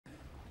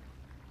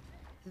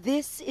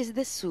This is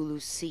the Sulu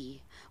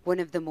Sea,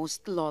 one of the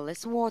most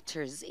lawless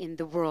waters in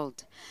the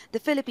world. The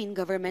Philippine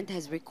government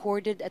has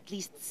recorded at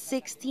least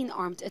 16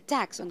 armed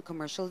attacks on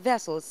commercial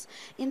vessels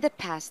in the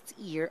past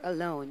year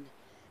alone.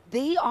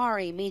 They are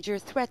a major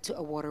threat to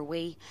a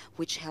waterway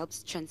which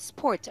helps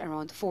transport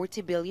around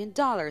 $40 billion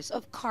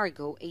of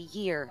cargo a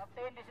year.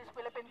 This is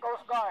Philippine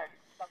Coast Guard.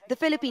 The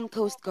Philippine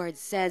Coast Guard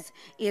says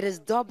it has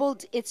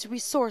doubled its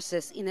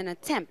resources in an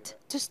attempt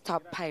to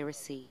stop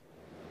piracy.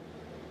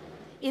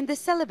 In the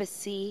Celebes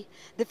Sea,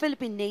 the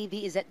Philippine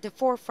Navy is at the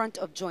forefront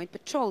of joint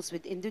patrols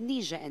with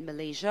Indonesia and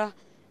Malaysia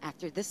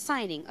after the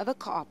signing of a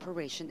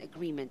cooperation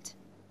agreement.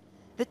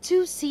 The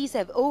two seas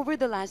have over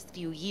the last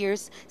few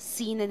years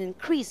seen an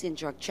increase in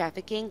drug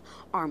trafficking,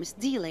 arms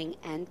dealing,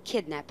 and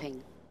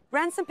kidnapping.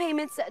 Ransom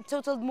payments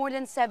totaled more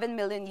than $7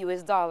 million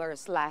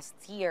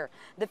last year.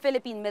 The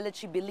Philippine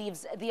military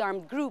believes the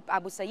armed group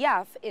Abu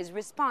Sayyaf is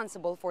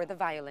responsible for the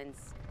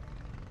violence.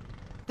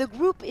 The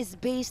group is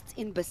based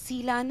in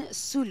Basilan,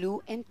 Sulu,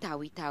 and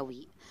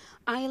Tawi-Tawi,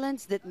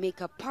 islands that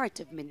make up part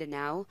of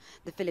Mindanao,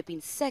 the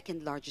Philippines'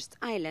 second largest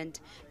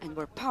island, and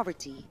where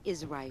poverty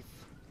is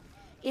rife.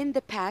 In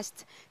the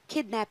past,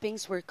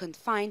 kidnappings were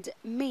confined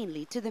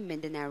mainly to the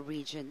Mindanao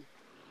region.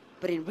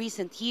 But in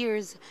recent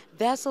years,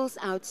 vessels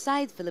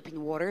outside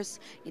Philippine waters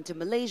into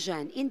Malaysia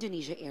and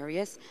Indonesia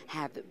areas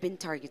have been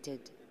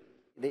targeted.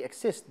 They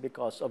exist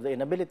because of the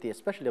inability,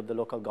 especially of the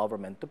local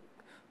government,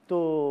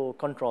 to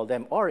control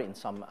them, or in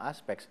some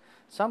aspects,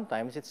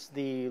 sometimes it's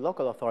the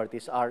local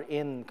authorities are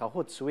in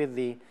cahoots with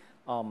these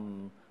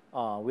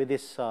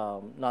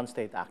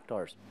non-state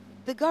actors.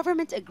 The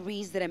government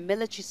agrees that a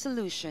military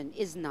solution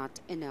is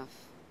not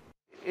enough.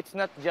 It's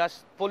not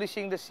just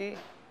policing the sea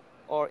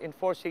or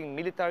enforcing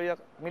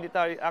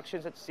military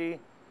actions at sea,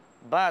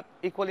 but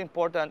equally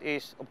important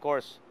is, of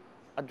course,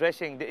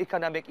 addressing the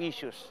economic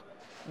issues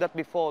that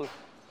befall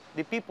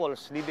the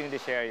peoples living in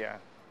this area.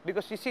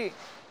 Because you see,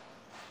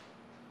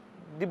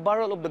 the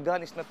barrel of the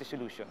gun is not the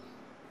solution.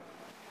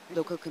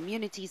 Local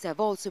communities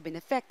have also been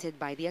affected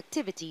by the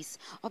activities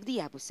of the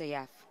Abu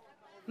Sayyaf.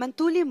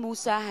 Mantuli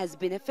Musa has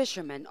been a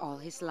fisherman all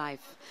his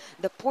life.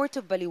 The port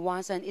of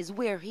Baliwasan is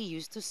where he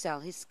used to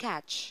sell his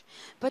catch,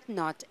 but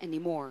not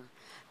anymore.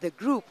 The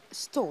group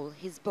stole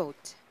his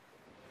boat.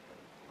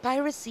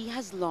 Piracy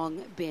has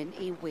long been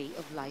a way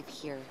of life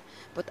here,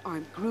 but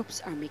armed groups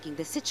are making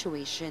the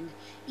situation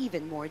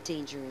even more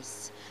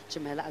dangerous.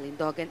 Jamela,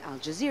 Alindogan,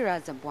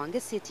 Jazeera, Zamboanga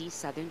City,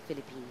 Southern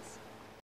Philippines.